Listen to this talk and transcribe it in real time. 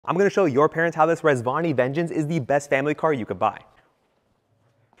I'm going to show your parents how this Rezvani Vengeance is the best family car you could buy.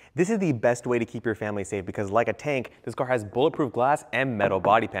 This is the best way to keep your family safe because, like a tank, this car has bulletproof glass and metal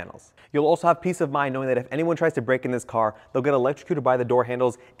body panels. You'll also have peace of mind knowing that if anyone tries to break in this car, they'll get electrocuted by the door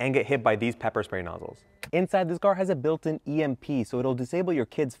handles and get hit by these pepper spray nozzles. Inside, this car has a built-in EMP, so it'll disable your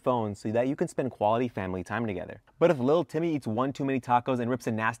kids' phones so that you can spend quality family time together. But if little Timmy eats one too many tacos and rips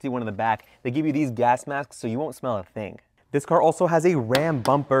a nasty one in the back, they give you these gas masks so you won't smell a thing. This car also has a Ram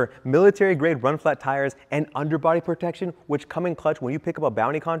bumper, military-grade run-flat tires, and underbody protection, which come in clutch when you pick up a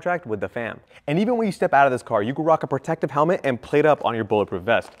bounty contract with the fam. And even when you step out of this car, you can rock a protective helmet and plate up on your bulletproof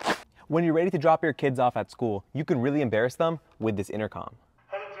vest. When you're ready to drop your kids off at school, you can really embarrass them with this intercom.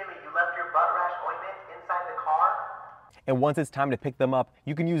 Hey Jimmy, you left your butt rash ointment inside the car? And once it's time to pick them up,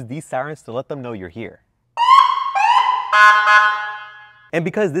 you can use these sirens to let them know you're here. And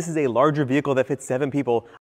because this is a larger vehicle that fits 7 people,